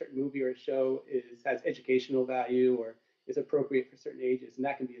whether a certain movie or a show has educational value or is appropriate for certain ages, and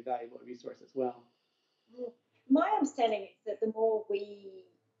that can be a valuable resource as well. My understanding is that the more we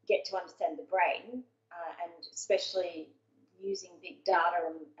get to understand the brain, and especially using big data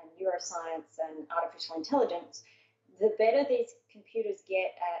and neuroscience and artificial intelligence, the better these computers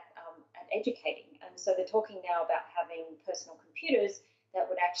get at educating. And so they're talking now about having personal computers that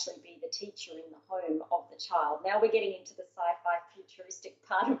would actually be the teacher in the home of the child. Now we're getting into the sci-fi futuristic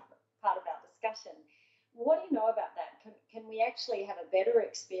part of our discussion. What do you know about that? Can we actually have a better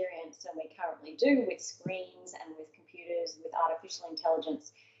experience than we currently do with screens and with computers, with artificial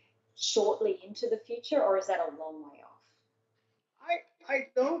intelligence shortly into the future, or is that a long way off? I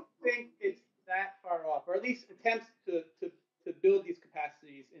don't think it's that far off, or at least attempts to build these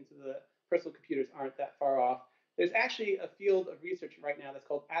capacities into the personal computers aren't that far off. There's actually a field of research right now that's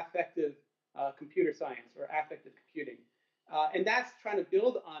called affective computer science, or affective computing. And that's trying to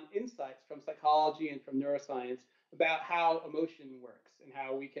build on insights from psychology and from neuroscience about how emotion works and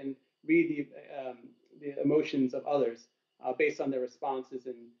how we can read the emotions of others based on their responses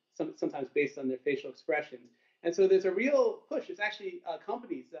and sometimes based on their facial expressions. And so there's a real push. It's actually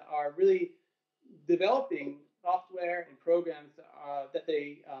companies that are really developing software and programs that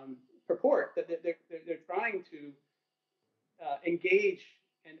they purport that they're trying to engage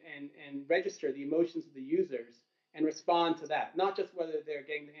and register the emotions of the users and respond to that, not just whether they're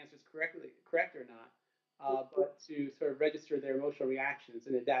getting the answers correct or not, but to sort of register their emotional reactions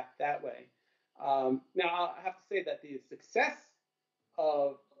and adapt that way. Now, I have to say that the success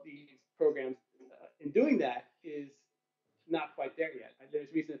of these programs in doing that is not quite there yet.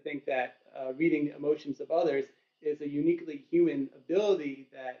 There's reason to think that reading the emotions of others is a uniquely human ability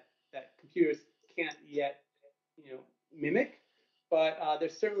that computers can't yet, mimic. But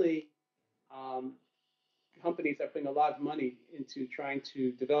there's certainly companies are putting a lot of money into trying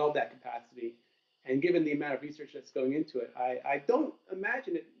to develop that capacity. And given the amount of research that's going into it, I don't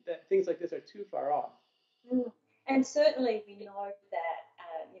imagine that things like this are too far off. And certainly we know that,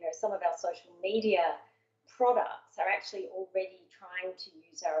 some of our social media products are actually already trying to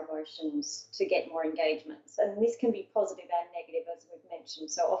use our emotions to get more engagements. And this can be positive and negative, as we've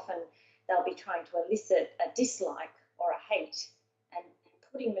mentioned. So often they'll be trying to elicit a dislike or a hate and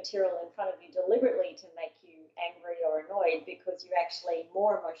putting material in front of you deliberately to make you angry or annoyed because you're actually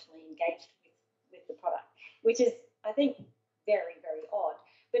more emotionally engaged with the product, which is, I think, very, very odd.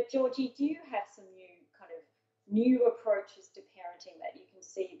 But Georgie, do you have some new approaches to parenting that you can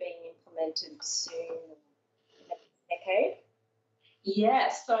see being implemented soon in the next decade?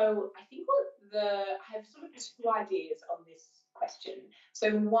 Yeah, so I think I have sort of two ideas on this question.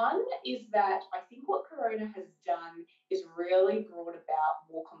 So one is that I think what Corona has done is really brought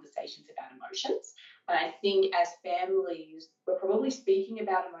about more conversations about emotions. And I think as families, we're probably speaking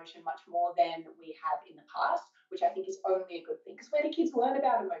about emotion much more than we have in the past, which I think is only a good thing. Because where do kids learn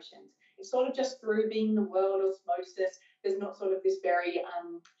about emotions? It's sort of just through being in the world osmosis. There's not sort of this very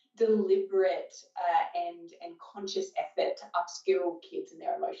deliberate and conscious effort to upskill kids in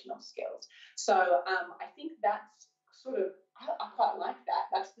their emotional skills. So I think that's sort of, I quite like that.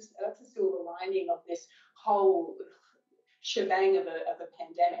 That's the silver lining of this whole shebang of a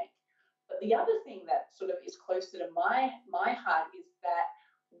pandemic. But the other thing that sort of is closer to my heart is that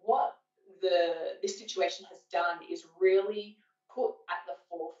what this situation has done is really put at the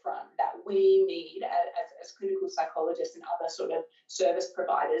forefront that we need as clinical psychologists and other sort of service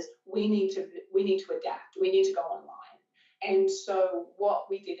providers, we need to adapt. We need to go online. And so what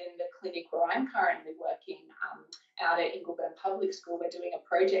we did in the clinic where I'm currently working out at Ingleburn Public School, we're doing a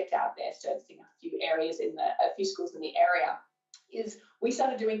project out there servicing a few schools in the area, is we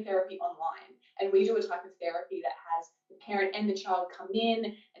started doing therapy online. And we do a type of therapy that has the parent and the child come in,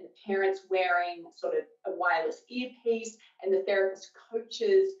 and the parents wearing sort of a wireless earpiece, and the therapist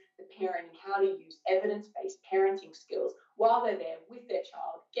coaches the parent in how to use evidence-based parenting skills while they're there with their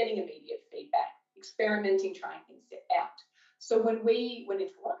child, getting immediate feedback, experimenting, trying things out. So when we went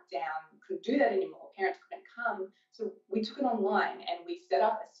into lockdown, couldn't do that anymore. Parents couldn't come. So we took it online and we set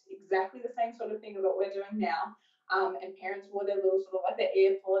up exactly the same sort of thing as what we're doing now. And parents wore their little sort of like their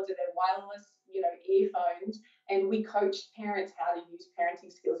AirPods or their wireless, earphones. And we coached parents how to use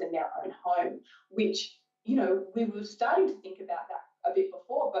parenting skills in their own home, which, we were starting to think about that a bit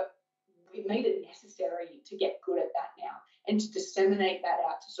before, but we made it necessary to get good at that now and to disseminate that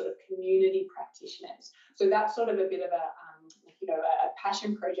out to sort of community practitioners. So that's sort of a bit of a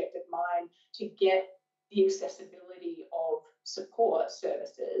passion project of mine to get the accessibility of support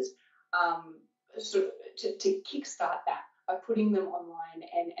services to kickstart that by putting them online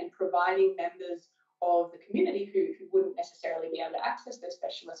and providing members of the community who wouldn't necessarily be able to access those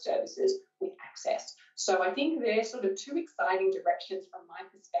specialist services with access. So I think there's sort of two exciting directions from my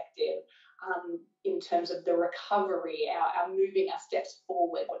perspective in terms of the recovery, our moving our steps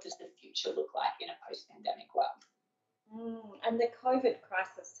forward. What does the future look like in a post-pandemic world? And the COVID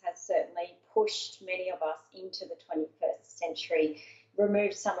crisis has certainly pushed many of us into the 21st century,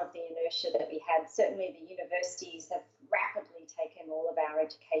 removed some of the inertia that we had. Certainly the universities have rapidly taken all of our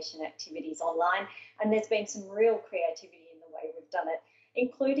education activities online, and there's been some real creativity in the way we've done it,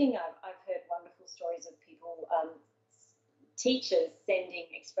 including I've heard wonderful stories of people, teachers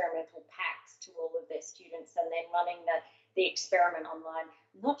sending experimental packs to all of their students and then running the experiment online.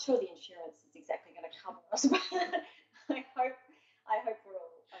 I'm not sure the insurance is exactly going to cover us, but I hope we're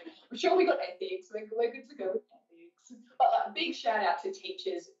all okay. I'm sure we got ethics. We're good to go with ethics. But a big shout out to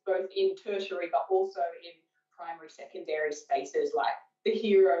teachers, both in tertiary but also in primary, secondary spaces, like the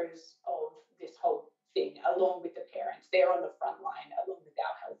heroes of this whole thing, along with the parents. They're on the front line, along with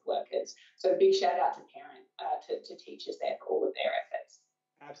our health workers. So a big shout out to to teachers there for all of their efforts.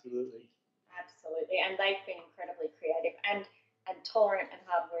 Absolutely. And they've been incredibly creative and tolerant and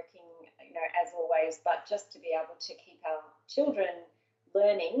hardworking, as always. But just to be able to keep our children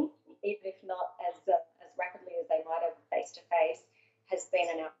learning, even if not as rapidly as they might have face to face, has been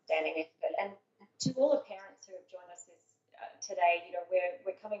an outstanding effort. And to all the parents who have joined us today,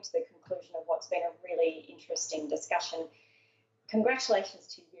 we're coming to the conclusion of what's been a really interesting discussion.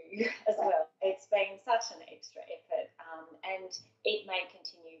 Congratulations to you as well. It's been such an extra effort, and it may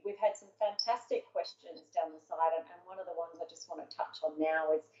continue. We've had some fantastic questions down the side, and one of the ones I just want to touch on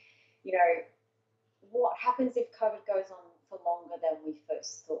now is, what happens if COVID goes on for longer than we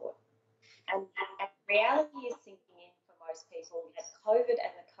first thought? And reality is sinking in for most people that COVID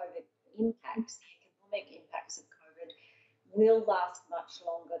and the COVID impacts, the economic impacts of COVID, will last much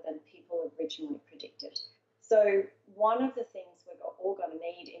longer than people originally predicted. So one of the things we're all going to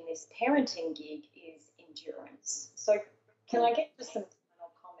need in this parenting gig is endurance. So can I get just some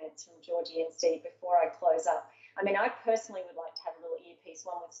final comments from Georgie and Steve before I close up? I mean, I personally would like to have a little earpiece,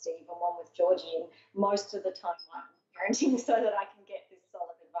 one with Steve and one with Georgie, and most of the time I'm parenting so that I can get this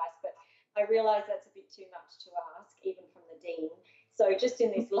solid advice. But I realise that's a bit too much to ask, even from the Dean. So just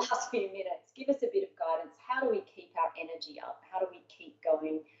in these last few minutes, give us a bit of guidance. How do we keep our energy up? How do we keep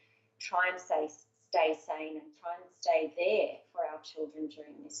going? Try and stay sane and try and stay there for our children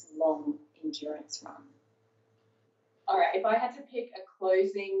during this long endurance run. All right, if I had to pick a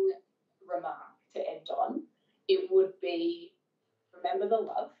closing remark to end on, it would be, remember the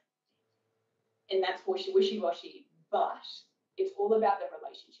love. And that's wishy-washy, but it's all about the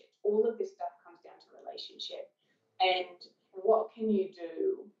relationships. All of this stuff comes down to relationship. And what can you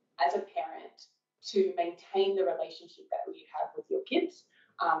do as a parent to maintain the relationship that you have with your kids?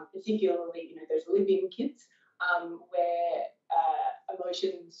 Particularly, those living kids, where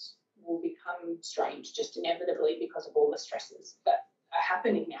emotions will become strange just inevitably because of all the stresses that are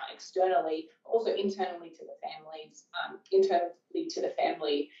happening now externally, also internally to the families,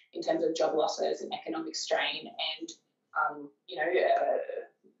 in terms of job losses and economic strain and,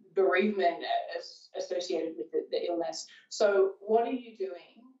 bereavement associated with the illness. So what are you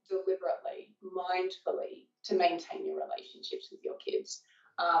doing deliberately, mindfully to maintain your relationships with your kids?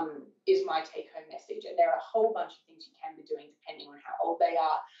 Is my take-home message. And there are a whole bunch of things you can be doing depending on how old they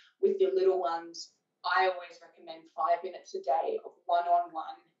are. With your little ones, I always recommend 5 minutes a day of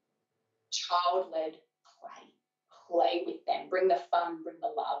one-on-one, child-led play. Play with them, bring the fun, bring the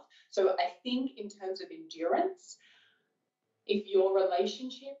love. So I think in terms of endurance, if your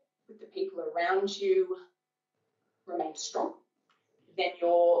relationship with the people around you remains strong, then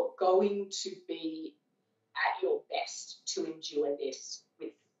you're going to be at your best to endure this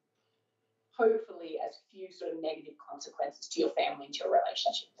with hopefully as few sort of negative consequences to your family and to your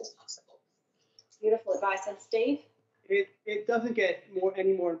relationship as possible. Beautiful advice. And Steve? It doesn't get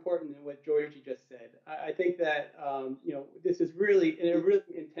any more important than what Georgie just said. I think that this is really a really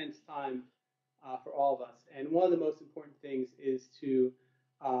intense time for all of us, and one of the most important things is to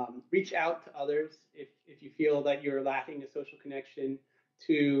reach out to others if you feel that you're lacking a social connection.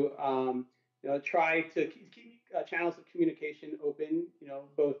 To try to keep channels of communication open.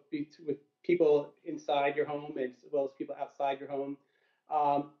 Both with people inside your home as well as people outside your home.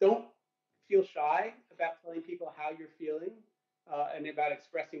 Don't feel shy about telling people how you're feeling and about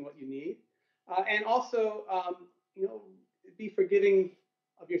expressing what you need. And also, be forgiving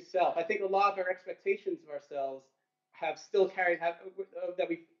of yourself. I think a lot of our expectations of ourselves that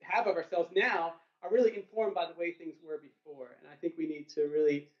we have of ourselves now are really informed by the way things were before. And I think we need to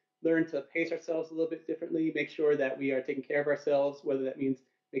really learn to pace ourselves a little bit differently, make sure that we are taking care of ourselves, whether that means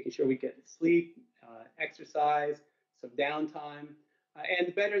making sure we get sleep, exercise, some downtime. And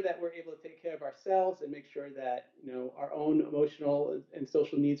the better that we're able to take care of ourselves and make sure that our own emotional and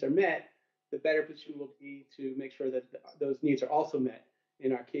social needs are met, the better position we'll be to make sure that those needs are also met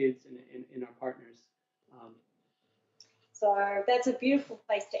in our kids and in our partners. So that's a beautiful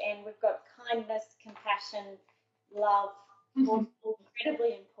place to end. We've got kindness, compassion, love, all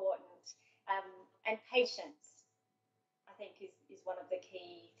incredibly important, and patience, I think, is one of the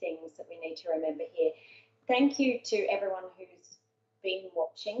key things that we need to remember here. Thank you to everyone who's been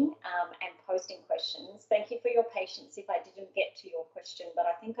watching and posting questions. Thank you for your patience if I didn't get to your question, but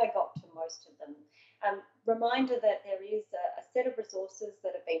I think I got to most of them. Reminder that there is a set of resources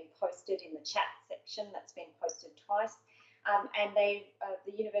that have been posted in the chat section that's been posted twice. And the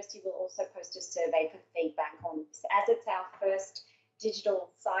university will also post a survey for feedback on this. As it's our first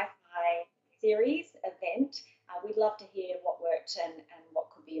digital sci-fi series event, we'd love to hear what worked and what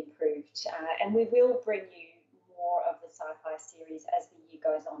could be improved. And we will bring you more of the sci-fi series as the year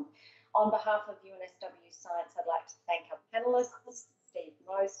goes on. On behalf of UNSW Science, I'd like to thank our panellists, Steve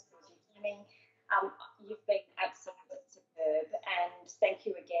Most, Georgie Fleming. You've been absolutely superb, and thank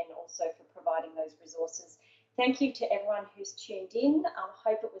you again also for providing those resources. Thank you to everyone who's tuned in. I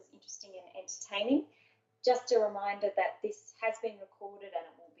hope it was interesting and entertaining. Just a reminder that this has been recorded and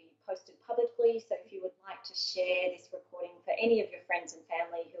it will be posted publicly. So if you would like to share this recording for any of your friends and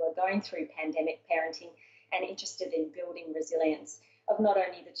family who are going through pandemic parenting and interested in building resilience of not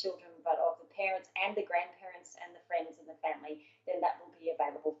only the children, but of the parents and the grandparents and the friends and the family, then that will be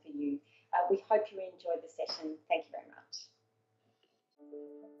available for you. We hope you enjoyed the session. Thank you very much.